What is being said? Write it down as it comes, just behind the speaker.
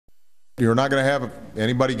You're not going to have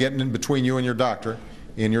anybody getting in between you and your doctor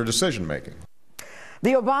in your decision making.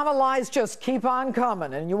 The Obama lies just keep on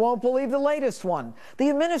coming, and you won't believe the latest one.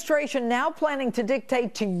 The administration now planning to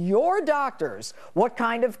dictate to your doctors what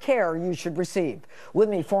kind of care you should receive. With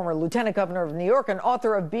me, former Lieutenant Governor of New York and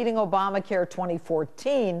author of Beating Obamacare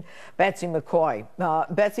 2014, Betsy McCaughey.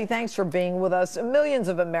 Betsy, thanks for being with us. Millions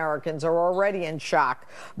of Americans are already in shock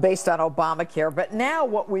based on Obamacare, but now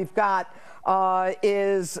what we've got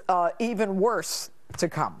is even worse to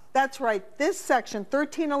come. That's right. This section,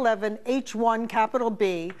 1311 H1 capital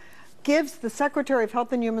B, gives the Secretary of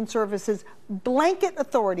Health and Human Services blanket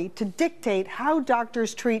authority to dictate how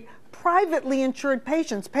doctors treat privately insured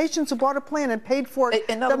patients who bought a plan and paid for it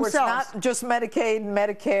in other themselves. Words, not just Medicaid,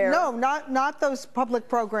 Medicare. No, not those public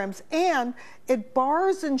programs. And it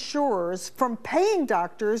bars insurers from paying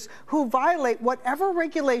doctors who violate whatever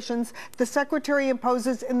regulations the Secretary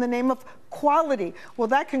imposes in the name of quality. Well,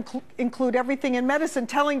 that can include everything in medicine,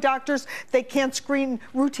 telling doctors they can't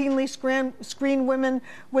routinely screen women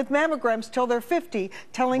with mammograms till they're 50,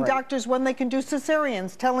 telling doctors when they can do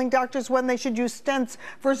cesareans, telling doctors when they should use stents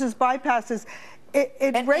versus bypasses.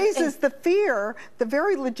 It raises the fear, the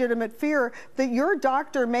very legitimate fear, that your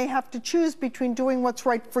doctor may have to choose between doing what's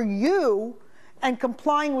right for you and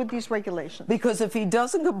complying with these regulations. Because if he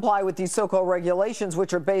doesn't comply with these so-called regulations,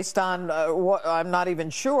 which are based on what I'm not even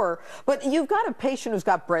sure, but you've got a patient who's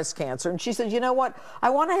got breast cancer, and she says, you know what, I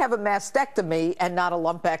want to have a mastectomy and not a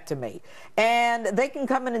lumpectomy. And they can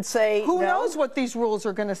come in and say, who knows what these rules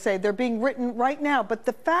are going to say? They're being written right now. But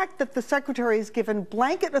the fact that the Secretary is given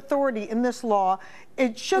blanket authority in this law,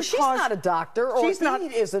 it should well, she's not a doctor, or she's not,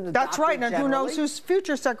 isn't a that's doctor right, and generally. who knows who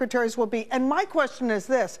future secretaries will be. And my question is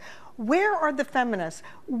this: where are the feminists?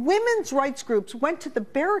 Women's rights groups went to the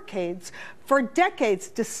barricades for decades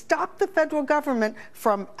to stop the federal government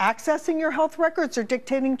from accessing your health records or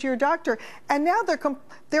dictating to your doctor, and now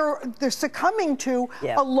they're succumbing to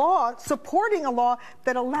a law, supporting a law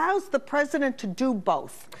that allows the president to do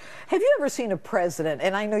both. Have you ever seen a president,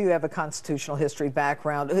 and I know you have a constitutional history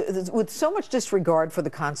background, with so much disregard for the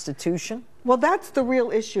Constitution? Well, that's the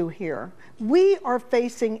real issue here. We are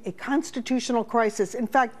facing a constitutional crisis. In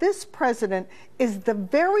fact, this president is the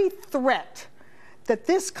very threat that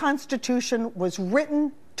this Constitution was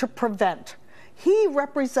written to prevent. He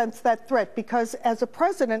represents that threat because as a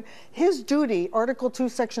president, his duty, Article 2,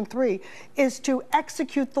 Section 3, is to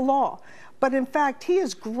execute the law. But in fact, he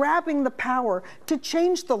is grabbing the power to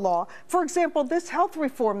change the law. For example, this health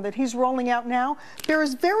reform that he's rolling out now, there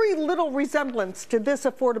is very little resemblance to this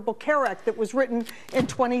Affordable Care Act that was written in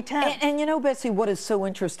 2010. And you know, Betsy, what is so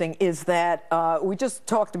interesting is that we just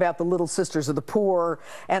talked about the Little Sisters of the Poor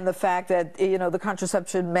and the fact that, you know, the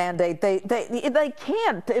contraception mandate, they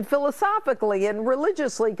can't philosophically and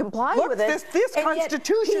religiously comply with it. This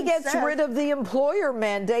Constitution he gets rid of the employer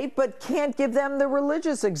mandate, but can't give them the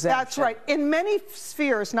religious exemption. That's right. In many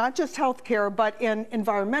spheres, not just health care, but in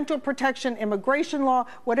environmental protection, immigration law,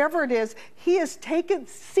 whatever it is, he has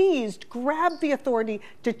grabbed the authority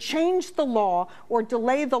to change the law or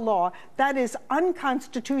delay the law. That is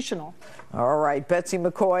unconstitutional. All right, Betsy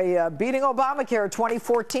McCaughey, Beating Obamacare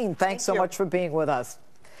 2014. Thanks so much for being with us.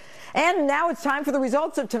 And now it's time for the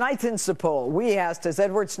results of tonight's Insta poll. We asked, has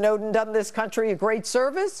Edward Snowden done this country a great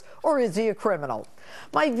service, or is he a criminal?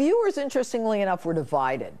 My viewers, interestingly enough, were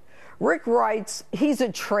divided. Rick writes, he's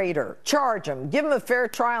a traitor. Charge him, give him a fair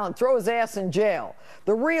trial, and throw his ass in jail.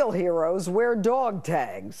 The real heroes wear dog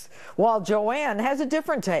tags. While Joanne has a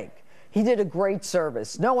different take. He did a great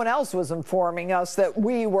service. No one else was informing us that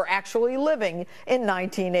we were actually living in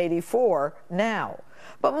 1984 now.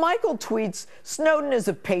 But Michael tweets, Snowden is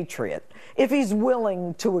a patriot if he's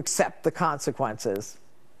willing to accept the consequences.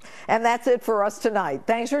 And that's it for us tonight.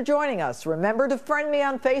 Thanks for joining us. Remember to friend me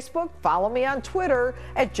on Facebook, follow me on Twitter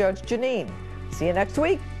at Judge Jeanine. See you next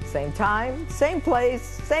week. Same time, same place,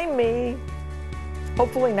 same me.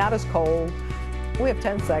 Hopefully not as cold. We have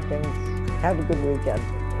 10 seconds. Have a good weekend.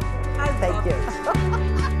 Thank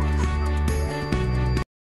you.